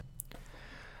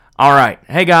All right.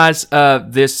 Hey, guys.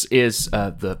 This is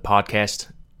the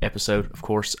podcast episode, of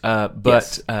course.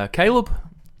 But Caleb,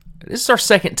 this is our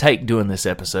second take doing this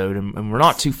episode, and we're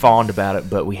not too fond about it,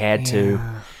 but we had to.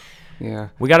 Yeah.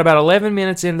 We got about 11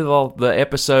 minutes into the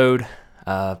episode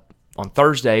on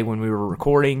Thursday when we were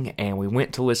recording, and we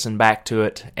went to listen back to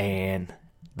it, and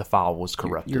the file was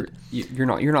corrupted. You're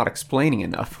not explaining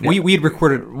enough. Yeah. We had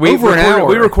recorded an hour.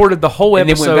 We recorded the whole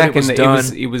episode. And then went back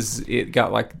it was done. It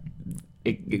got like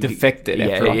defected. Yeah,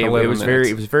 after like 11 minutes.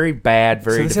 It was very bad,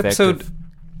 very this defective. episode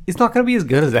is not going to be as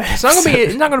good as that. It's not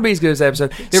going to be as good as that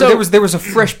episode. There was a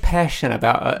fresh passion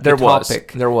about the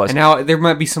topic. There was, and now there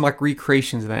might be some like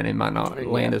recreations of that. And it might not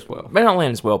land as well. Might not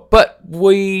land as well. But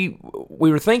we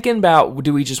were thinking about,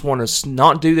 do we just want to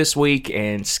not do this week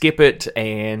and skip it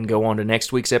and go on to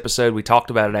next week's episode? We talked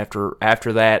about it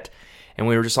after that. And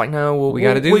we were just like, no, we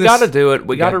got to do this. We got to do it.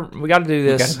 We got to do this. We got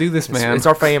to do this, man. It's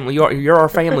our family. You're our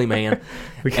family, man.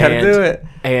 We got to do it.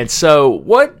 And so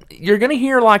what you're going to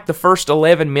hear like the first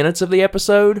 11 minutes of the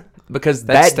episode because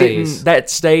that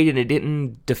stayed and it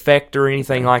didn't defect or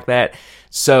anything like that.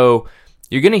 So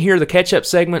you're going to hear the catch-up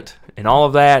segment and all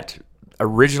of that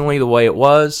originally the way it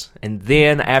was. And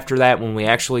then after that, when we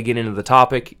actually get into the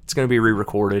topic, it's going to be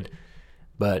re-recorded.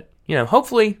 But,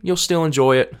 hopefully you'll still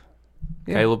enjoy it.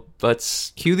 Yeah. Caleb,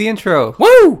 let's cue the intro.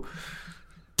 Woo!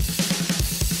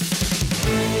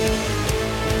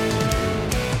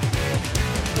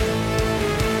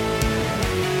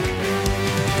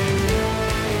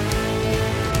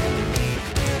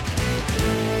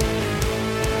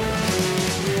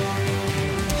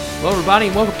 Hello, everybody,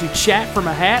 and welcome to Chat from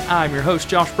a Hat. I'm your host,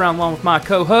 Josh Brown, along with my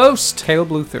co-host,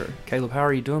 Caleb Luther. Caleb, how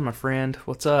are you doing, my friend?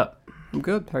 What's up? I'm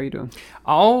good. How are you doing?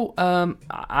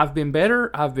 I've been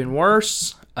better. I've been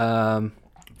worse. But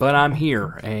I'm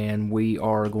here, and we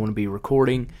are going to be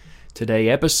recording today,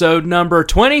 episode number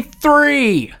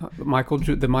 23. The Michael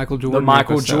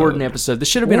Jordan episode. This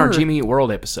should have been our Jimmy Eat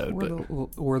World episode,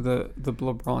 or the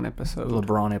LeBron episode.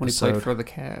 LeBron episode when he played for the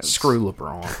Cavs. Screw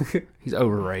LeBron. He's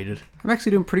overrated. I'm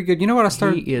actually doing pretty good. You know what I've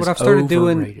started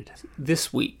doing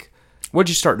this week? What'd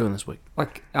you start doing this week?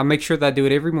 Like I make sure that I do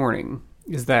it every morning.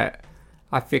 Is that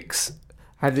I have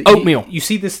the oatmeal. You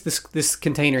see this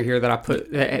container here that I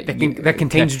put that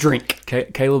contains drink.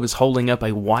 Caleb is holding up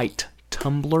a white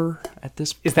tumbler at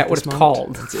this. Is that what it's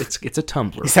called? It's a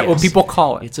tumbler. Is that what people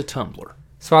call it? It's a tumbler.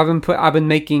 So I've been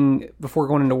making before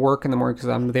going into work in the morning because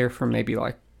I'm there from maybe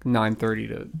like 9:30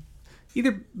 to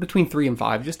either between 3 and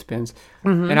 5, just depends.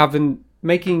 Mm-hmm. And I've been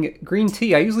making green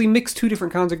tea. I usually mix 2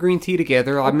 different kinds of green tea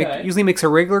together. I usually mix a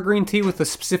regular green tea with a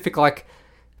specific like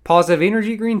positive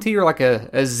energy green tea or like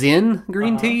a Zen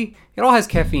green tea. It all has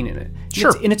caffeine in it.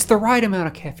 Sure. And it's the right amount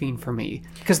of caffeine for me.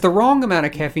 Because the wrong amount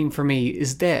of caffeine for me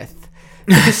is death.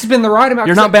 This has been the right amount.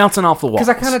 You're not bouncing off the walls. Because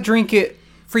I kind of drink it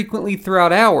frequently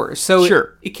throughout hours. So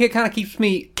sure. it kind of keeps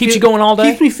you going all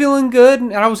day? Keeps me feeling good.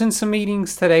 And I was in some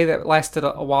meetings today that lasted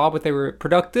a while, but they were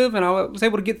productive. And I was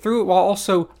able to get through it while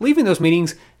also leaving those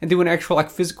meetings and doing actual like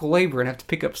physical labor and have to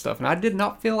pick up stuff. And I did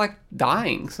not feel like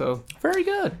dying. So very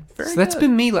good. That's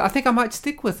been me. I think I might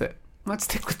stick with it.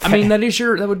 That. I mean, that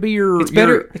would be your. It's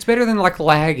better. It's better than like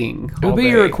lagging. It would be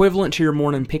your equivalent to your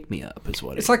morning pick me up, is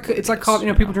what it's like. It's like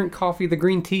coffee. People drink coffee. The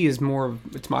green tea is more.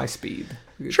 It's my speed.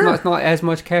 Sure. It's not as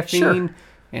much caffeine,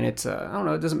 and it's. I don't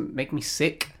know. It doesn't make me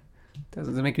sick. It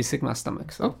doesn't make me sick in my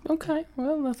stomach. So okay,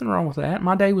 well, nothing wrong with that.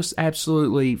 My day was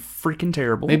absolutely freaking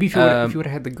terrible. Maybe if you would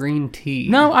have had the green tea.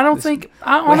 No, I don't think.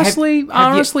 I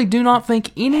honestly do not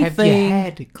think anything. Have you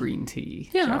had green tea?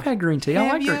 Yeah, Josh? I've had green tea.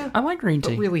 I like green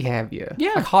tea. But really, have you?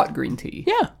 Yeah, like hot green tea.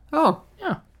 Yeah. Oh,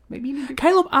 yeah. Maybe you need to...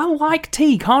 Caleb, I like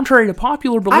tea. Contrary to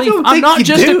popular belief, I'm not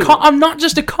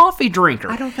just a coffee drinker.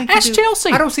 I don't think. Ask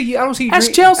Chelsea. I don't see you.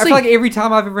 Ask Chelsea. I feel like every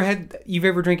time you've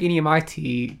ever drank any of my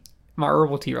tea. My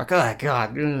herbal tea, you're like, oh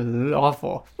God,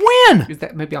 awful. When? Is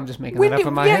that maybe I'm just making that up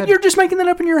in my head? You're just making that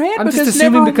up in your head. I'm just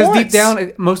assuming because deep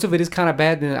down, most of it is kind of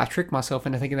bad. Then I trick myself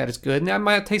into thinking that it's good, and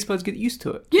my taste buds get used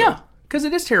to it. Yeah, because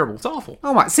it is terrible. It's awful.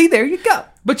 Oh my! See, there you go.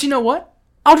 But you know what?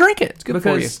 I'll drink it. It's good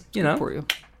for you. Good for you.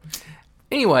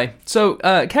 Anyway, so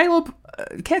Caleb,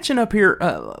 catching up here.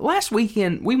 Last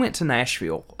weekend we went to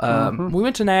Nashville. We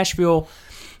went to Nashville.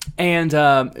 And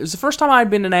it was the first time I'd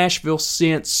been to Nashville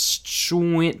since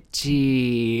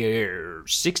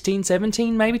 2016,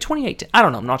 17, maybe 2018. I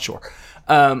don't know. I'm not sure.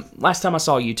 Last time I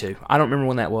saw you two. I don't remember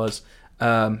when that was.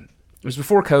 It was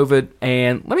before COVID.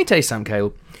 And let me tell you something,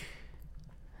 Caleb.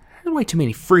 There's way too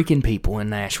many freaking people in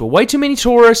Nashville. Way too many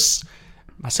tourists,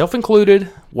 myself included.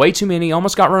 Way too many.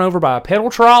 Almost got run over by a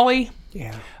pedal trolley.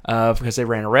 Yeah. Because they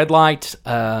ran a red light.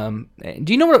 Do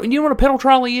you know what a pedal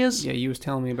trolley is? Yeah, you was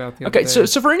telling me about the other day.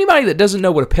 So for anybody that doesn't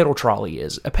know what a pedal trolley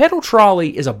is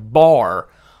a bar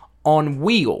on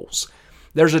wheels.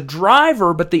 There's a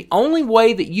driver, but the only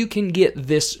way that you can get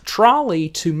this trolley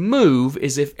to move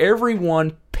is if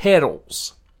everyone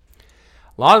pedals.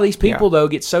 A lot of these people, though,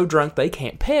 get so drunk they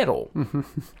can't pedal.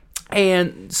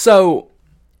 And so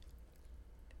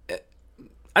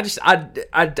I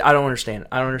don't understand.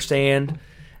 I don't understand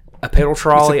a pedal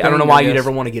trolley. I don't know why you'd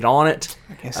ever want to get on it.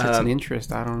 I guess it's an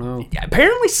interest. I don't know. Yeah,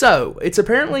 apparently so. It's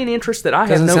apparently an interest that I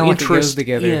have no interest like it goes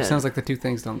together. in. It sounds like the two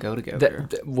things don't go together.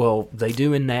 Well, they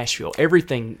do in Nashville.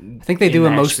 Everything. I think they do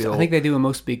in Nashville. I think they do in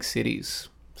most big cities.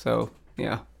 So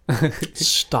yeah.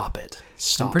 Stop it.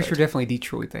 I'm pretty sure definitely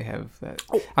Detroit they have that.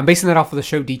 Oh. I'm basing that off of the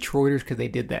show Detroiters because they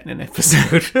did that in an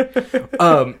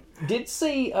episode. Did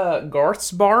see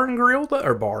Garth's Bar and Grill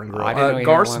I didn't know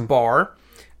Garth's Bar.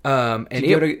 And did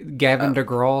you go to Gavin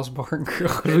DeGraw's Bar and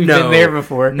Grill? We've been there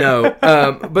before. No.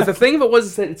 But the thing of it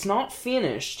was that it's not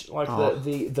finished. Like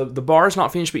the bar is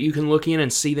not finished, but you can look in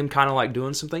and see them kind of like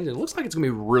doing some things. It looks like it's gonna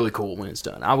be really cool when it's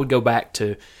done. I would go back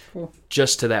to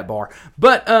just to that bar.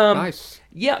 But nice.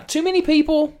 Yeah, too many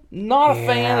people. Not a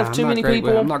fan of too many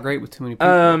people. I'm not great with too many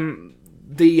people.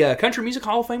 The Country Music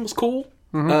Hall of Fame was cool.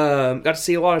 Got to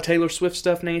see a lot of Taylor Swift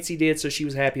stuff. Nancy did, so she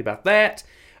was happy about that.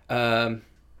 And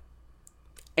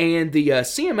the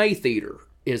CMA Theater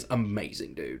is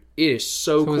amazing, dude. It is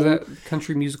so cool. So is that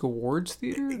Country Music Awards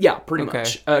Theater? Yeah, pretty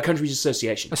much. Country Music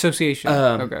Association.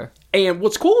 Okay. And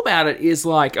what's cool about it is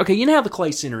like, okay, you know how the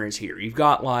Clay Center is here. You've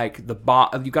got like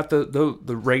you've got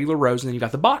the regular rows, and then you've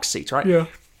got the box seats, right? Yeah.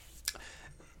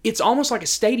 It's almost like a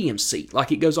stadium seat.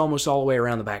 Like it goes almost all the way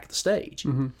around the back of the stage.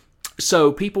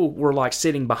 So people were like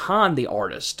sitting behind the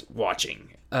artist watching.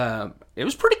 It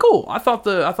was pretty cool. I thought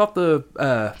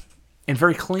the and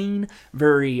very clean,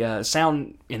 very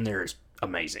sound in there is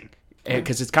amazing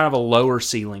because it's kind of a lower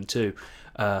ceiling too.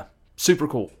 Super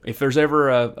cool. If there's ever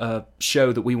a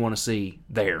show that we want to see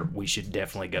there, we should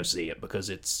definitely go see it because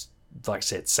it's, like I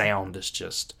said, sound is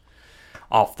just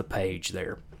off the page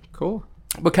there. Cool.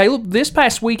 But Caleb, this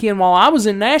past weekend while I was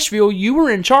in Nashville, you were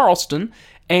in Charleston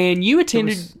and you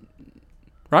attended...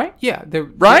 Right? Yeah.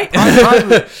 Right?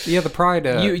 The Pride.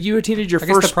 You attended your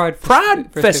first Pride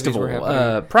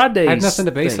Festival. Pride Days. I have nothing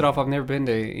to base it off. I've never been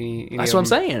to any That's what I'm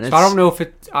saying. So I don't know if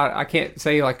it... I can't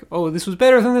say like, oh, this was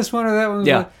better than this one or that one.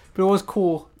 Yeah. But it was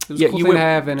cool. It was a cool thing to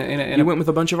have. You went with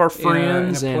a bunch of our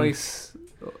friends. In a place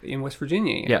in West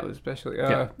Virginia. Yeah. Especially.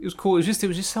 It was cool. It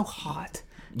was just so hot.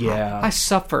 Yeah. I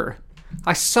suffer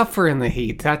in the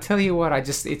heat. I tell you what,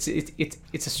 it's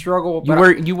a struggle.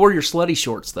 But you wore your slutty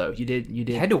shorts though. You did.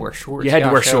 You had to wear shorts. You had to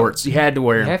wear shorts. You had to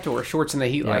wear. You have to wear shorts in the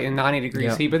heat, like in 90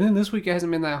 degrees heat. But then this week it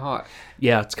hasn't been that hot.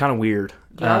 Yeah, it's kind of weird.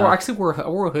 I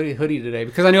wore a hoodie today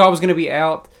because I knew I was going to be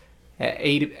out at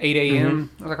 8 a.m.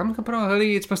 I was like, I'm going to put on a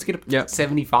hoodie. It's supposed to get up to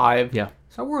 75. Yeah.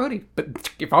 So I wore a hoodie. But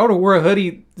if I would have wore a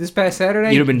hoodie this past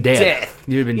Saturday, you'd have been dead.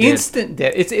 You'd have been dead. Instant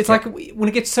death. It's like when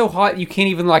it gets so hot, you can't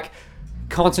even like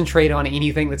concentrate on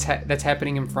anything that's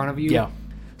happening in front of you. Yeah.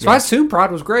 So I assume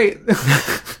Pride was great.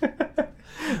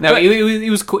 No, it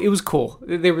was cool. It was cool.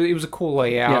 It was a cool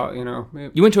layout. You know.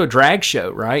 You went to a drag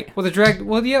show, right? Well,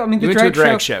 yeah. I mean, the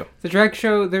drag show. The drag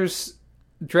show. There's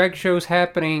drag shows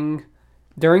happening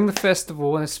during the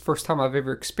festival, and it's the first time I've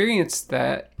ever experienced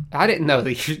that. I didn't know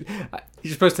that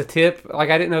you're supposed to tip.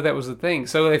 Like, I didn't know that was a thing.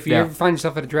 So if you ever find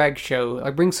yourself at a drag show,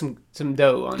 like, bring some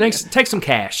dough on it. Take some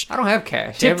cash. I don't have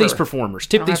cash. Tip these performers.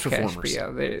 Tip these performers. Cash,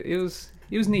 yeah, it was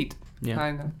neat.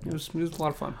 Yeah, it was a lot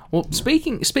of fun. Well,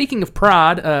 speaking of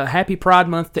Pride, happy Pride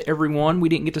Month to everyone. We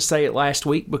didn't get to say it last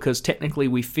week because technically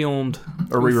we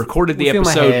recorded the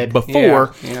episode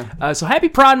before. Yeah. So happy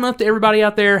Pride Month to everybody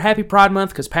out there. Happy Pride Month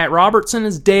because Pat Robertson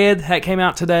is dead. That came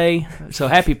out today. So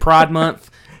happy Pride Month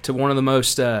to one of the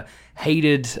most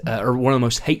hated or one of the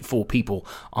most hateful people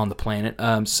on the planet.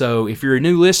 So if you're a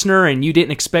new listener and you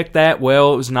didn't expect that,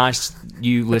 well, it was nice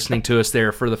you listening to us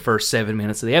there for the first 7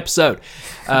 minutes of the episode.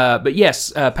 But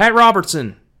yes, Pat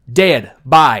Robertson, dead,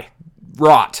 bye,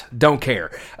 rot, don't care.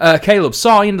 Caleb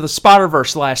saw Into the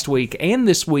Spider-Verse last week and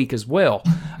this week as well.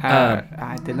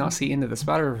 I did not see Into the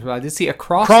Spider-Verse, but I did see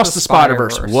Across the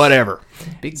Spider-Verse. Whatever.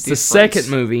 Big it's the second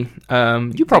movie.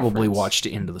 You probably watched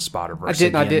Into the Spider-Verse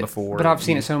I did before. But I've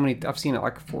seen it I've seen it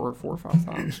like four or five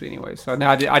times anyway. So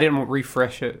now I didn't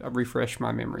refresh it. I refreshed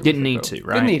my memory. Didn't need to,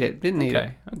 right? Didn't need it.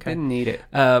 Didn't need it.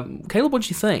 Caleb, what'd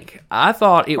you think? I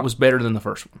thought it was better than the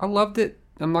first one. I loved it.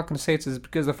 I'm not going to say it's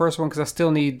because of the first one because I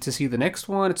still need to see the next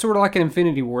one. It's sort of like an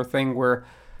Infinity War thing where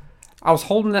I was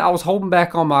holding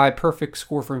back on my perfect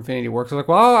score for Infinity War. So I was like,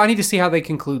 well, I need to see how they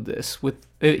conclude this with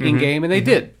in game, and they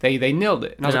did. They nailed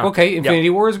it. And I was like, okay, Infinity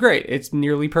War is great. It's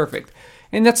nearly perfect,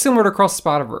 and that's similar to Across the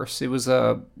Spider-Verse. It was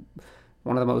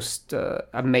one of the most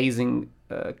amazing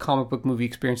comic book movie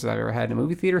experiences I've ever had in a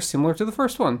movie theater, similar to the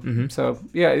first one. So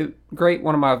yeah, great.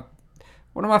 One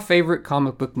of my favorite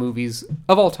comic book movies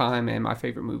of all time, and my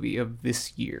favorite movie of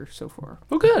this year so far.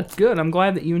 Well, good. I'm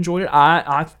glad that you enjoyed it.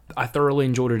 I thoroughly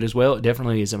enjoyed it as well. It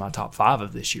definitely is in my top 5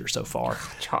 of this year so far.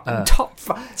 Top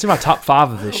 5. It's in my top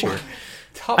 5 of this year.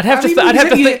 I'd have to think about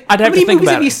it. How many movies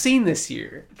have you seen this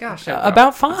year? Gosh,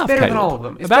 about 5. It's better than all of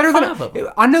them. It's about better 5 than of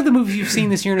them. I know the movies you've seen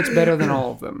this year, and it's better than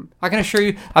all of them. I can assure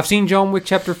you, I've seen John Wick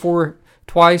Chapter 4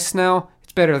 twice now.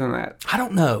 It's better than that. I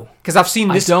don't know, because I've seen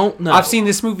this. I don't know. I've seen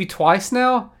this movie twice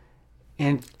now,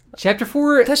 and Chapter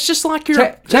 4. That's just like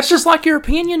your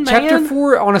opinion, man. Chapter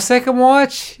 4 on a second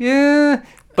watch, yeah.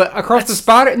 But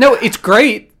it's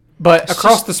great. But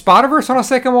Across the Spider-Verse on a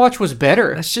second watch was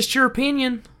better. That's just your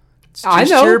opinion. I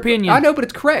know. Your opinion. I know, but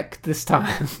it's correct this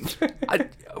time.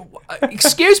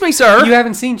 Excuse me, sir. You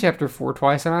haven't seen Chapter 4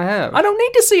 twice, and I have. I don't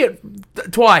need to see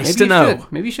it twice to know.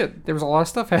 Maybe you should. There was a lot of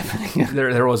stuff happening.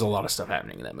 There was a lot of stuff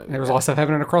happening in that movie. There was a lot of stuff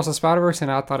happening Across the Spider-Verse,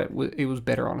 and I thought it was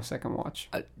better on a second watch.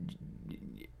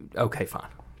 Okay, fine.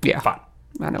 Yeah. Fine.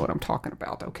 I know what I'm talking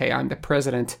about. Okay, I'm the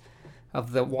president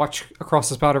of the Watch Across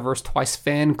the Spider-Verse Twice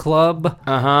fan club.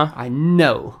 I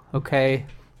know. Okay.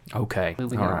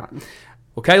 Moving All on. right.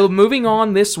 Well, Caleb, moving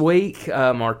on this week,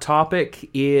 our topic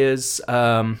is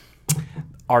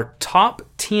our top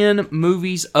 10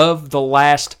 movies of the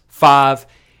last 5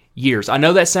 years. I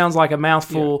know that sounds like a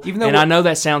mouthful, and I know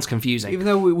that sounds confusing. Even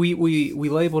though we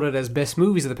labeled it as best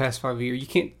movies of the past 5 years, you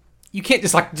can't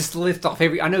just lift off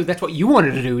every. I know that's what you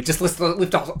wanted to do. Just lift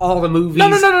off all the movies. No.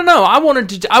 I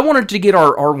wanted to get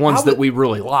our ones that we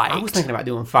really liked. I was thinking about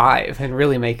doing 5 and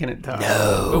really making it tough.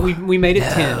 No, but we made it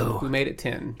 10. We made it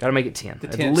 10. Got to make it 10.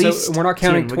 At least so we're not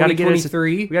counting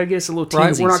 2023. We got to get us a little 10.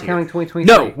 Right, we're not counting 2023.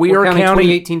 No, we're counting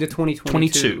 2018 to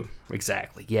 2022.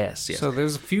 Exactly. Yes. So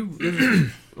there's a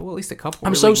few. Well, at least a couple.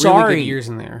 I'm so sorry. Really good years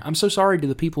in there. I'm so sorry to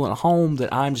the people at home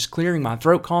that I'm just clearing my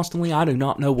throat constantly. I do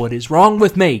not know what is wrong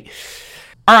with me.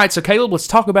 All right, so Caleb, let's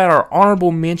talk about our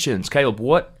honorable mentions. Caleb,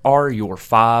 what are your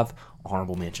 5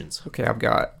 honorable mentions? Okay, I've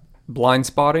got Blind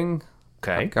Spotting.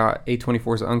 Okay. I've got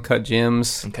A24's Uncut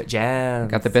Gems. Uncut Gems.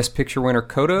 I got the Best Picture winner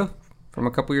Coda from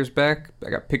a couple years back. I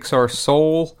got Pixar's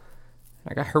Soul.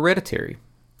 I got Hereditary,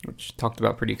 which talked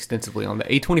about pretty extensively on the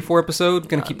A24 episode.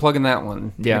 Gonna keep plugging that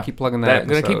one. Yeah. Gonna keep plugging that.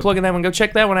 Gonna keep plugging that one. Go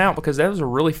check that one out because that was a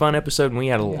really fun episode and we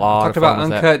had a lot of fun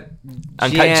with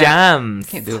Uncut Gems.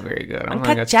 Can't do it very good.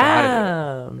 Uncut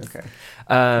Gems. Okay.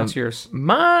 What's yours?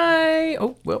 My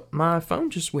phone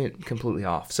just went completely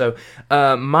off. So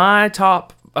my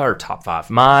top 5.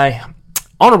 My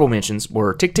honorable mentions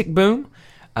were Tick Tick Boom,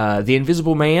 The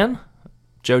Invisible Man,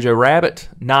 Jojo Rabbit,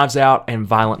 Knives Out, and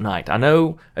Violent Night. I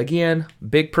know, again,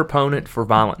 big proponent for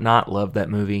Violent Night. Loved that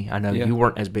movie. I know you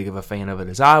weren't as big of a fan of it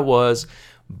as I was,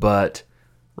 but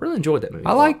really enjoyed that movie.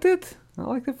 I liked it.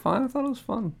 Fine. I thought it was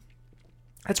fun.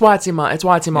 That's why it's in my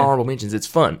honorable mentions. It's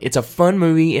fun. It's a fun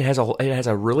movie. It has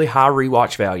a really high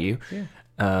rewatch value.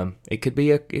 Yeah. It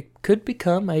could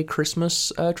become a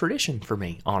Christmas tradition for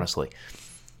me, honestly.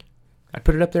 I'd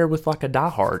put it up there with like a Die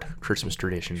Hard Christmas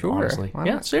tradition, honestly. Wow.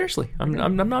 Yeah, seriously. I'm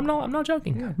not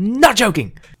joking. Yeah. Not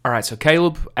joking. All right, so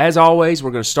Caleb, as always,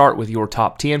 we're going to start with your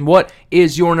top 10. What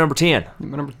is your number 10?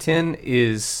 My number 10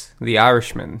 is The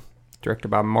Irishman, directed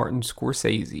by Martin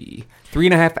Scorsese.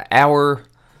 3.5 hour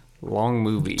long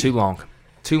movie. Too long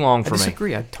for me. I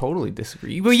disagree. I totally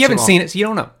disagree. Well, you haven't seen it, so you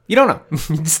don't know. You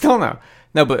just don't know.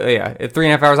 No, but yeah, at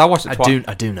 3.5 hours, I watched it twice.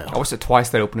 I do know. I watched it twice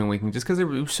that opening weekend just because it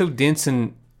was so dense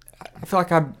and I feel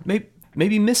like I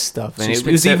maybe missed stuff. And so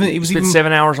it was even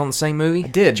 7 hours on the same movie. I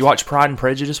did. Did you watch Pride and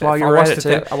Prejudice while you were at it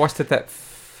too? I watched it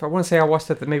I want to say I watched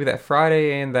it maybe that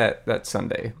Friday and that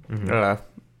Sunday.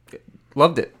 Mm-hmm.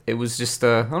 Loved it. It was just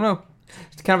I don't know,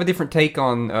 it's kind of a different take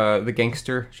on the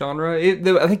gangster genre.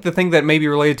 I think the thing that maybe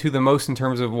related to the most in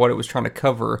terms of what it was trying to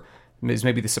cover is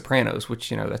maybe The Sopranos, which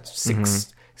that's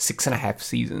 6.5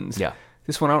 seasons. Yeah.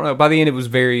 This one, I don't know. By the end, it was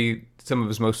some of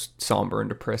his most somber and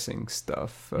depressing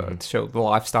stuff to show the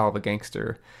lifestyle of a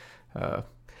gangster,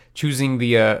 choosing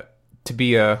to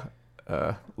be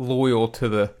loyal to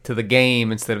the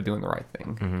game instead of doing the right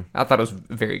thing. Mm-hmm. I thought it was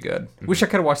very good. Mm-hmm. Wish I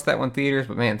could have watched that one in theaters,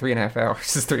 but man, 3.5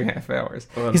 hours is 3.5 hours.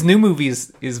 His new movie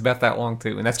is about that long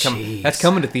too, and that's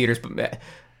coming to theaters. But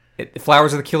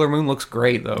Flowers of the Killer Moon looks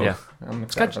great though. Yeah, I'm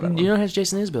excited for that one. It has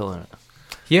Jason Isbell in it.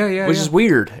 Yeah, which is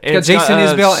weird. It's got Jason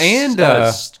Isbell and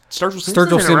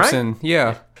Sturgill Simpson. Right?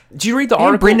 Yeah. Did you read the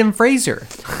article? Brendan Fraser.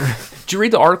 Did you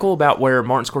read the article about where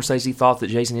Martin Scorsese thought that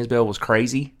Jason Isbell was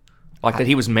crazy? Like that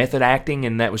he was method acting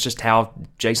and that was just how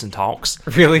Jason talks?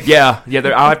 Really? Yeah.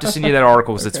 I'll have to send you that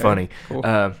article because it's funny. Cool.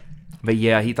 But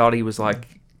yeah, he thought he was like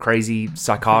crazy,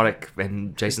 psychotic,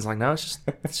 and Jason's like, no, it's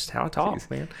just how I talk,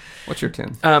 man. What's your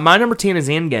 10? My number 10 is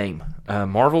Endgame.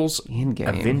 Marvel's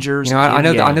Avengers. I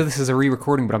know this is a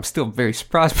re-recording, but I'm still very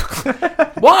surprised.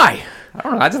 Why? I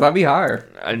don't know. I just thought it'd be higher.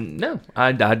 No,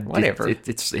 whatever.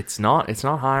 It's not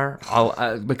higher.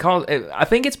 Because I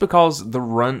think it's because the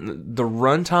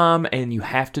runtime, and you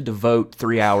have to devote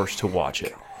 3 hours to watch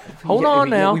it. Hold on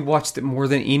now. We watched it more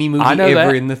than any movie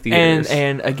ever in the theaters.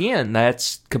 And again,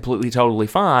 that's completely, totally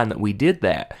fine that we did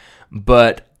that.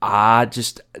 But I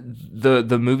just,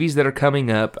 the movies that are coming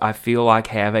up, I feel like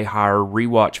have a higher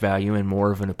rewatch value and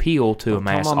more of an appeal to a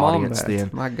mass audience than.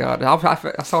 My God.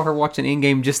 I saw her watching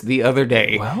Endgame just the other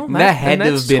day. Well, that had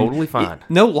to have been totally fine.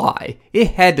 No lie.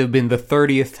 It had to have been the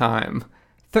 30th time.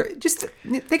 Just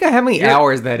think of how many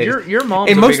hours that is. Your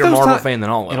mom's a bigger Marvel fan than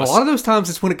all of us. And a lot of those times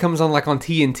it's when it comes on like on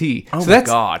TNT. Oh, my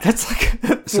God. That's like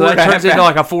so that turns into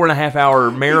like a 4.5 hour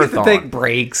marathon. You can take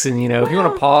breaks and, if you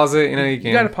want to pause it, you can.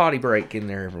 You got a potty break in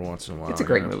there every once in a while. It's a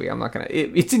great movie. I'm not going to...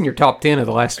 It's in your top 10 of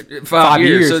the last 5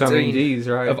 years. So geez,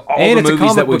 right? Of all the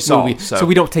movies that we saw. Movie, so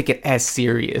we don't take it as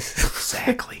serious.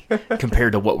 Exactly.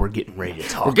 Compared to what we're getting ready to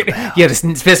talk about. Yeah,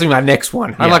 especially my next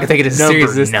one. I'm not going to take it as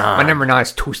serious as this. My number 9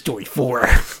 is Toy Story 4.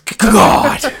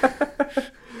 God.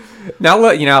 Now,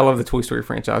 I love the Toy Story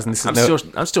franchise, and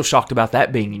I'm still shocked about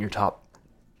that being in your top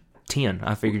 10.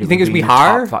 I figured. You think it'd be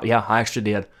higher? Yeah, I actually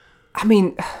did. I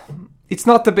mean, it's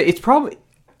not the. It's probably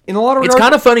in a lot of. It's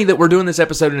kind of funny that we're doing this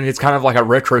episode, and it's kind of like a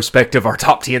retrospective of our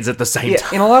top 10s at the same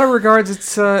time. In a lot of regards,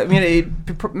 it's. It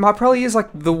probably is like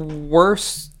the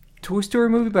worst Toy Story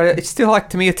movie, but it's still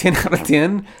like to me a 10 out of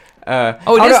 10. It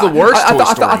is the worst Toy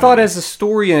Story. I thought as a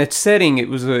story and its setting, it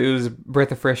was a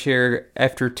breath of fresh air.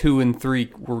 After 2 and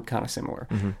 3 were kind of similar.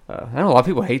 Mm-hmm. I know a lot of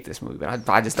people hate this movie, but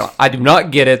I just don't. I do not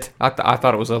get it. I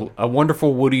thought it was a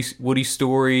wonderful Woody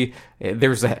story.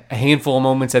 There's a handful of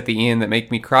moments at the end that make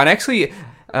me cry. And actually,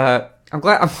 I'm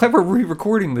glad we're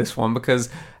re-recording this one because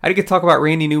I didn't get to talk about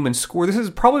Randy Newman's score. This is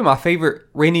probably my favorite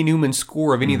Randy Newman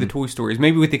score of any of the Toy Stories,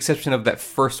 maybe with the exception of that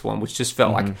first one, which just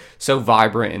felt like so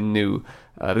vibrant and new.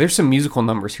 There's some musical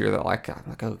numbers here that I'm like,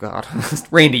 oh God,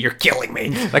 Randy, you're killing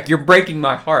me. Like, you're breaking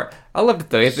my heart. I loved it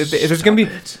though. If there's gonna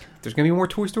be more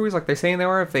Toy Stories like they're saying there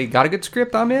are, if they got a good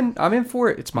script, I'm in for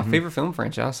it. It's my favorite film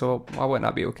franchise, so why wouldn't I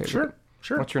be okay with it?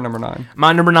 Sure. What's your number 9?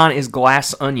 My number 9 is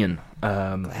Glass Onion.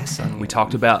 Glass Onion. We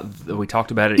talked about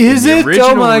it. Is in the it? Original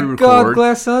Oh my re-record. God,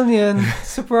 Glass Onion!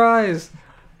 Surprise!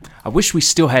 I wish we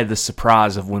still had the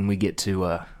surprise of when we get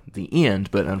to the end,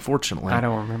 but unfortunately, I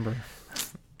don't remember.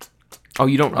 Oh,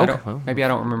 you don't? Okay. Maybe I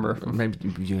don't remember. Maybe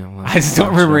I just don't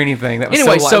remember anything. That was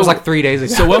anyway, that was like 3 days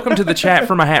ago. So welcome to the Chat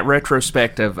from a Hat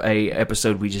retrospective, a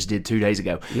episode we just did 2 days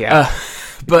ago. Yeah,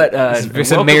 but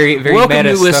welcome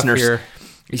new listeners here.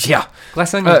 Yeah,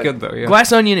 Glass Onion's good though. Yeah,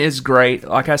 Glass Onion is great.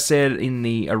 Like I said in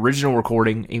the original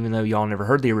recording, even though y'all never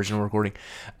heard the original recording,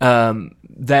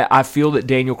 that I feel that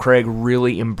Daniel Craig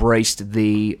really embraced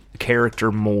the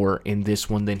character more in this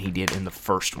one than he did in the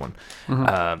first one,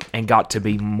 and got to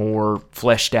be more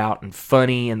fleshed out and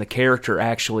funny. And the character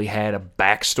actually had a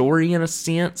backstory in a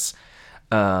sense,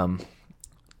 and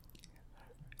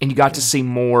you got to see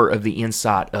more of the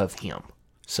inside of him.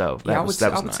 So that was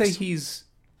nice. I would say he's.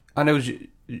 I know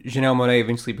Janelle Monáe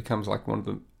eventually becomes like one of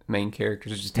the main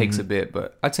characters. It just takes a bit,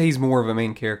 but I'd say he's more of a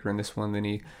main character in this one than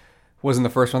he was in the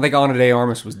first one. I think Ana de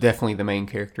Armas was definitely the main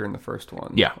character in the first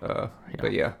one. Yeah.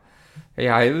 But yeah,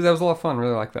 that was a lot of fun.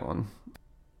 Really like that one.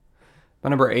 My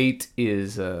number 8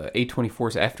 is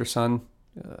A24's After Sun.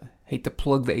 Hate to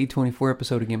plug the A24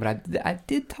 episode again, but I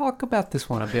did talk about this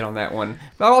one a bit on that one.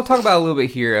 But I'll talk about it a little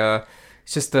bit here.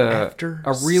 It's just a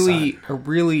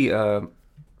really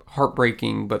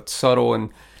heartbreaking but subtle and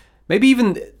maybe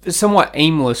even somewhat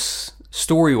aimless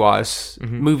story-wise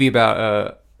movie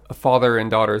about a father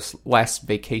and daughter's last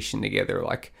vacation together,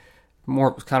 like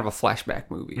more kind of a flashback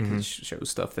movie. It shows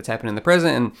stuff that's happening in the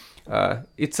present, and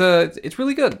it's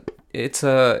really good. It's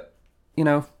very.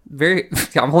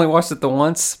 I've only watched it the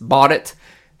once, bought it,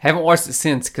 haven't watched it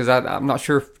since because I'm not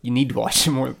sure if you need to watch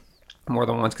it more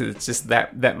than once because it's just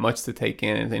that much to take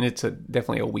in, and it's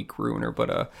definitely a week ruiner,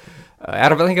 but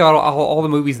out of all the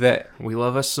movies that we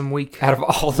love us some week out of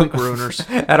all the ruiners,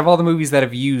 out of all the movies that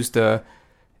have used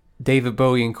David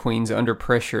Bowie and Queen's Under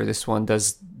Pressure, this one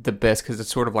does the best because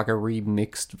it's sort of like a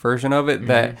remixed version of it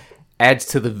that adds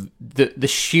to the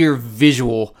sheer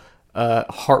visual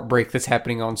heartbreak that's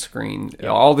happening on screen. Yeah.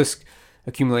 All this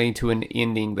accumulating to an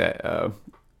ending that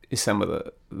is some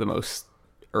of the most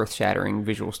earth-shattering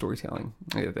visual storytelling.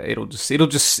 It'll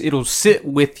sit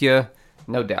with you,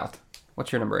 no doubt.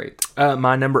 What's your number 8?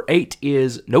 My number 8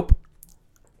 is Nope.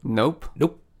 Nope.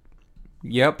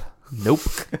 Yep. Nope.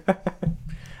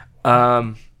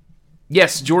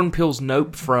 Yes, Jordan Peele's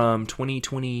Nope from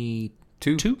 2022.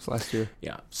 It's last year.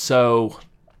 Yeah. So,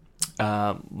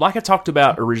 like I talked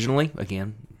about originally,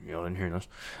 again, y'all didn't hear this.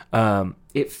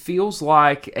 It feels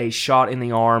like a shot in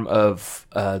the arm of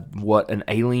what an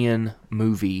Alien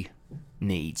movie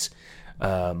needs.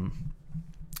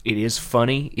 It is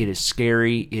funny. It is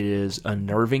scary. It is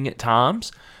unnerving at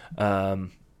times.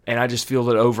 And I just feel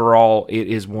that overall it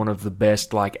is one of the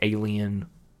best like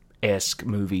Alien-esque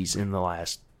movies in the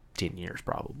last 10 years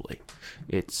probably.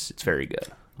 It's very good.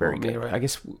 Very good. I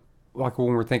guess like when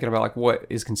we're thinking about like what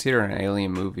is considered an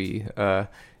Alien movie,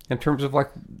 in terms of like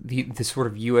the sort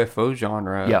of UFO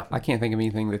genre, I can't think of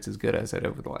anything that's as good as it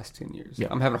over the last 10 years. Yeah.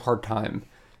 I'm having a hard time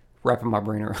wrapping my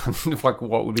brain around like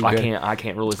what would be good. I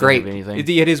can't really think of anything.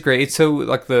 It is great. It's so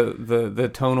like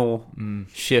the tonal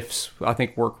shifts I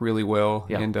think work really well,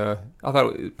 and I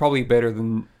thought it was probably better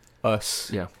than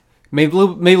Us. Yeah, made a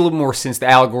little more sense. The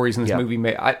allegories in this movie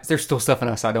there's still stuff in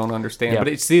Us I don't understand, but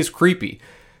it is creepy.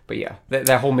 But yeah, that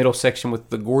whole middle section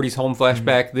with the Gordy's home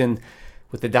flashback, then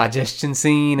with the digestion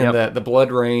scene and the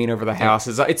blood rain over the house,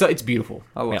 it's beautiful.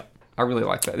 I really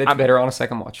like that. It's better on a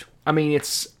second watch. I mean,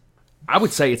 I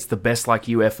would say it's the best like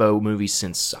UFO movie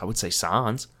since I would say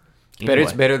Signs. Anyway.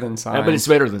 It's better than Signs. But it's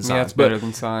better than Signs. Yeah, it's better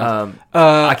than Signs.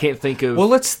 I can't think of. Well,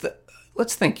 let's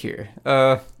think here.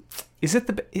 Is it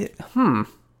the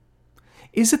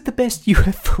best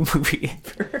UFO movie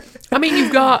ever? I mean,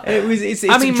 you've got. It's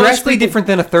drastically different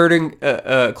than a third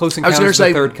Close Encounters of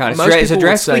the Third Kind. It's a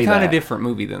drastically kind of different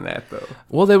movie than that, though.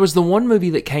 Well, there was the one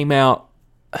movie that came out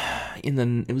it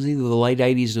was either the late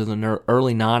 80s or the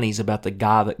early 90s about the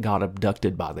guy that got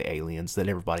abducted by the aliens that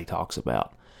everybody talks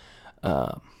about.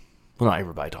 Well, not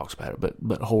everybody talks about it,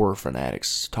 but horror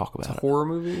fanatics talk about it. Horror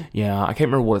movie? Yeah, I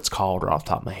can't remember what it's called or off the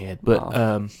top of my head,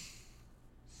 but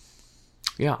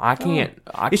yeah, I can't.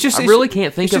 I really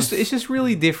can't think of. It's just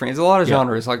really different. It's a lot of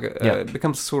genres. Like it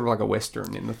becomes sort of like a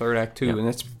western in the third act too,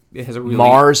 and it has a really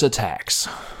Mars Attacks.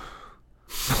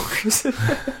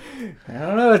 I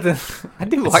don't know. I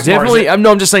do like definitely. I'm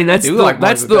just saying that's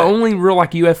the only real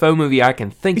like UFO movie I can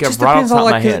think of right off the top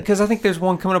of my head. Because I think there's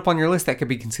one coming up on your list that could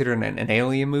be considered an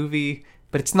alien movie,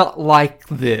 but it's not like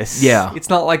this. Yeah, it's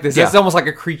not like this. Yeah. It's almost like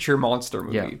a creature monster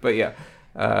movie. Yeah. But yeah.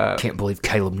 Can't believe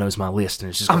Caleb knows my list and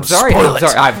it's just. I'm sorry.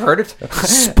 I've heard it.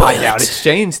 Spoil it. It's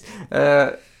changed.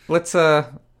 Let's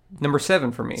number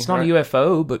 7 for me. It's not a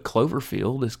UFO, but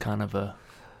Cloverfield is kind of a.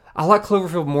 I like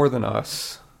Cloverfield more than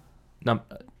Us.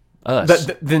 Us.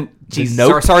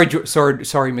 Nope. Sorry,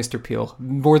 Mr. Peele.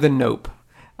 More than Nope.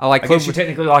 I guess you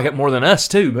technically like it more than Us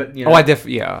too, but you know. I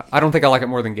don't think I like it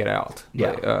more than Get Out.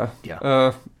 Yeah.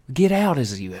 But, Get Out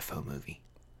is a UFO movie.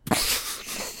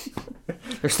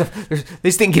 There's stuff. They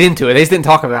just didn't get into it. They just didn't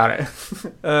talk about it.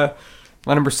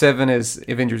 My number 7 is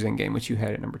Avengers Endgame, which you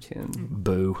had at number 10.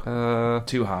 Boo.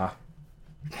 Too high.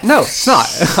 No, it's not.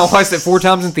 I watched it 4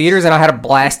 times in theaters, and I had a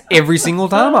blast every single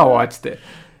time I watched it.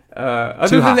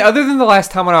 Other than the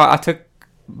last time I took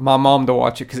my mom to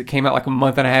watch it because it came out like a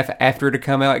month and a half after it had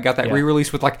come out. It got that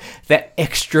re-release with like that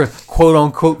extra quote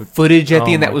unquote footage at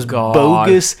the end that was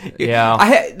bogus.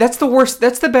 That's the worst.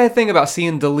 That's the bad thing about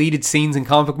seeing deleted scenes in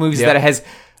comic book movies is that it has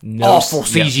awful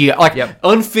CGI,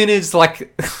 unfinished.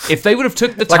 Like if they would have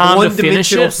took the time to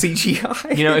finish it,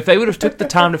 CGI. You know, if they would have took the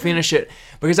time to finish it,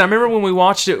 because I remember when we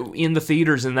watched it in the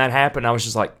theaters and that happened, I was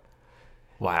just like.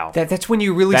 Wow, that's when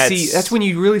you really see. That's when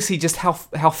you really see just how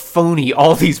phony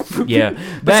all these. Yeah,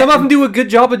 but some of them do a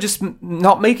good job of just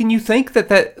not making you think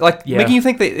making you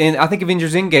think that. And I think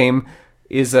Avengers Endgame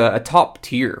is a top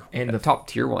tier and a top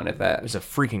tier one at that. It was a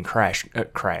freaking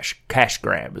cash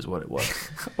grab is what it was.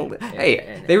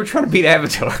 Hey, they were trying to beat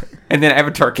Avatar, and then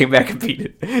Avatar came back and beat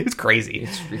it. It's crazy.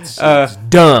 It's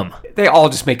dumb. They all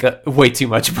just make way too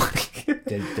much money.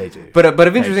 They do. But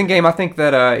Avengers Endgame, I think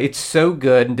that it's so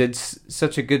good and did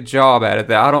such a good job at it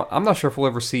that I'm not sure if we'll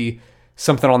ever see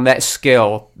something on that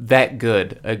scale that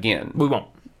good again. We won't.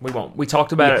 We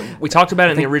talked about it. We talked about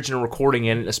it in the original recording,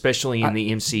 and especially in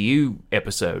the MCU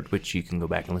episode, which you can go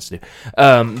back and listen to.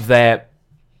 That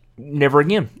never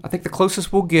again. I think the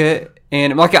closest we'll get,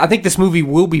 and like I think this movie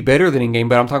will be better than Endgame,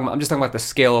 but I'm just talking about the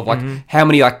scale of like how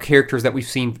many like characters that we've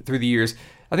seen through the years.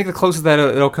 I think the closest that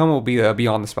it'll come will be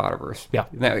Beyond the Spider-Verse. Yeah,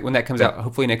 when that comes out,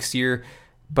 hopefully next year.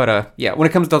 But when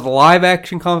it comes to the live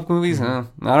action comic movies, I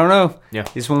don't know. Yeah,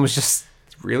 this one was just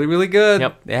really, really good.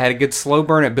 Yep. It had a good slow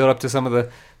burn. It built up to some of the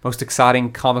most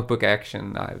exciting comic book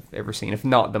action I've ever seen, if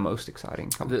not the most exciting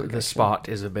comic book action. The Spot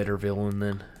is a better villain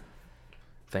than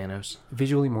Thanos.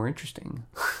 Visually more interesting.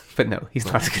 But no, he's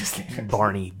not as good as Thanos.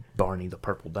 Barney the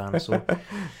purple dinosaur.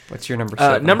 What's your number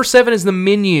 7? Number 7 is The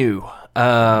Menu.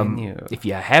 If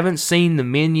you haven't seen The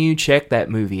Menu, check that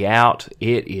movie out.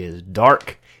 It is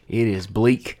dark, it is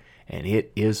bleak, and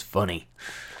it is funny.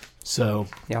 So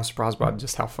yeah, I was surprised by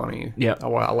just how funny. Yeah, I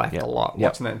laughed a lot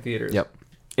watching that in theaters. Yep.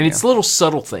 And it's little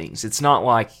subtle things. It's not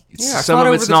like it's some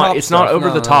of it's not. It's not over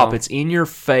the top. No. It's in your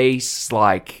face,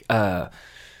 like they're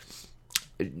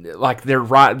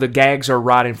right. The gags are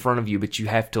right in front of you, but you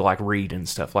have to like read and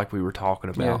stuff, like we were talking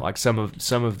about. Yeah. Like some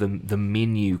of the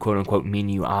menu, quote unquote,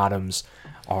 menu items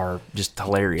are just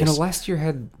hilarious. Last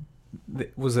year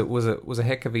was a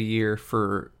heck of a year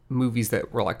for movies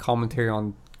that were like commentary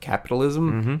on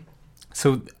capitalism. Mm-hmm.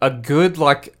 So a good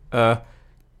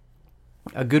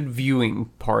viewing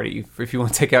party, if you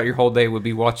want to take out your whole day, would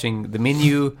be watching The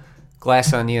Menu,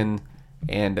 Glass Onion,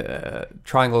 and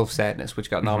Triangle of Sadness, which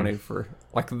got nominated for.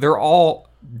 Like, they're all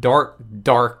dark.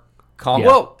 Yeah.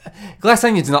 Well, Glass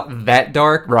Onion's not that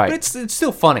dark, right? But it's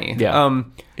still funny. Yeah,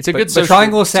 it's a good. But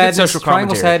Triangle of Sadness,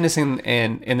 Triangle Sadness, and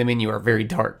The Menu are very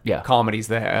dark. Yeah. Comedies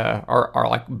that are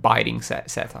like biting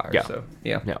satire. Yeah. So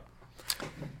yeah.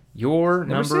 Your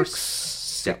number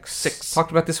 6. Talked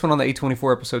about this one on the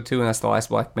A24 episode 2, and that's The Last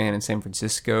Black Man in San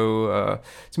Francisco.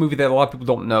 It's a movie that a lot of people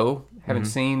don't know, haven't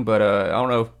seen, but I don't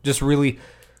know, just really,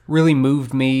 really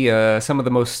moved me. Some of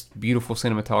the most beautiful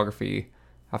cinematography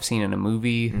I've seen in a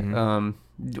movie. Didn't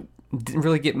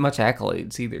really get much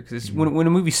accolades either, because when a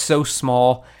movie's so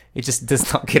small, it just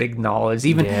does not get acknowledged.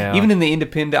 Even in the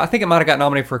independent, I think it might have got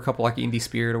nominated for a couple like Indie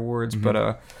Spirit Awards,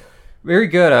 but very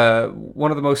good. One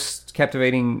of the most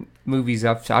captivating movies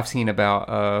I've seen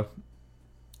about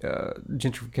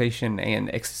gentrification and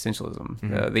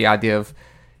existentialism. The idea of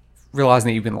realizing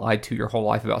that you've been lied to your whole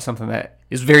life about something that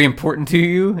is very important to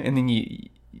you, and then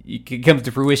it comes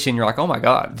to fruition. You're like, oh my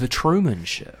god, The Truman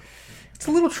Show. It's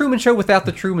a little Truman Show without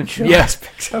the Truman Show. Yes,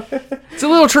 it's a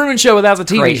little Truman Show without the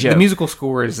TV show. The musical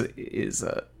score is it's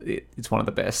one of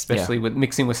the best, especially with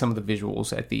mixing with some of the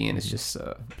visuals at the end. It's just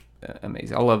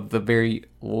amazing. I love the very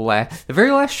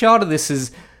last shot of this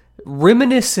is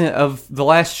reminiscent of the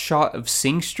last shot of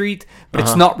Sing Street, but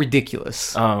it's not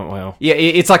ridiculous. Oh well, yeah,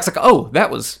 it's like oh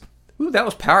that was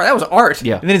power, that was art.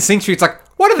 Yeah, and then in Sing Street, it's like,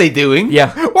 what are they doing?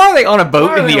 Yeah, why are they on a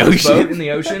boat in the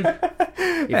ocean?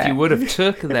 If you would have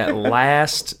took that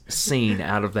last scene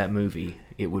out of that movie,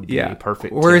 it would be a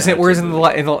perfect. Whereas in the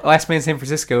Last Man in San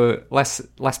Francisco,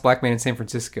 Last Black Man in San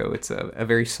Francisco, it's a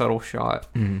very subtle shot,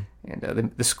 and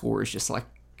the score is just like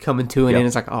coming to an end.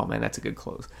 It's like, oh man, that's a good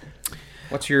close.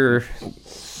 What's your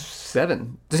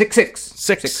 7?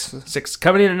 6.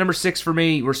 Coming in at number 6 for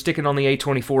me, we're sticking on the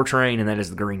A24 train, and that is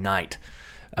The Green Knight.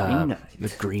 The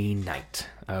Green Knight.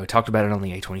 We talked about it on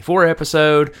the A24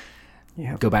 episode.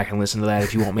 Yeah. Go back and listen to that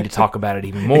if you want me to talk about it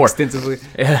even more extensively.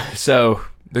 So,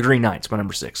 The Green Knight's my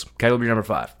number 6. Caleb, your number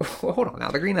 5. Well, hold on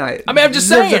now. The Green Knight. I mean, I'm just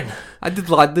saying. I did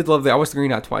love that. I watched The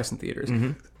Green Knight twice in theaters.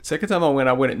 Second time I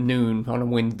went at noon on a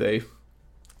Wednesday.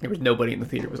 There was nobody in the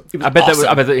theater. It was awesome. I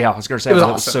was going to say, it was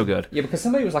awesome. So good. Yeah, because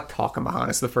somebody was like talking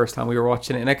behind us the first time we were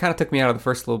watching it, and it kind of took me out of the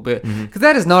first little bit, because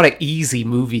that is not an easy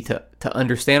movie to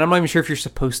understand. I'm not even sure if you're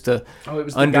supposed to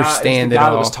understand it. The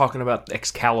guy that was talking about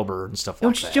Excalibur and stuff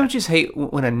like that. Don't you just hate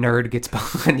when a nerd gets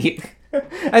behind you?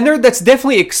 A nerd that's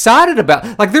definitely excited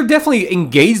about, like, they're definitely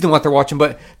engaged in what they're watching,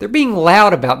 but they're being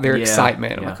loud about their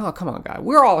excitement. I'm like, oh, come on, guy.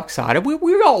 We're all excited.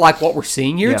 We all like what we're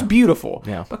seeing here. It's beautiful.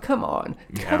 Yeah. But come on,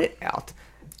 cut it out.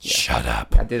 Yeah. Shut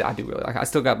up. I do really like it. I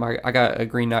still got a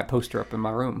Green Knight poster up in my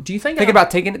room. Do you think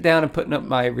about taking it down and putting up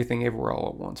my Everything Everywhere All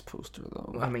at Once poster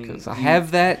though? I mean, because I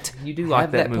have that. You do like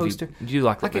that movie. Poster. You do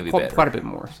like that movie better. Quite a bit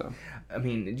more. So, I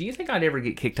mean, do you think I'd ever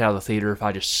get kicked out of the theater if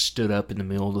I just stood up in the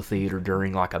middle of the theater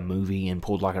during like a movie and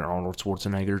pulled like an Arnold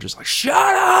Schwarzenegger, just like,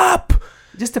 shut up?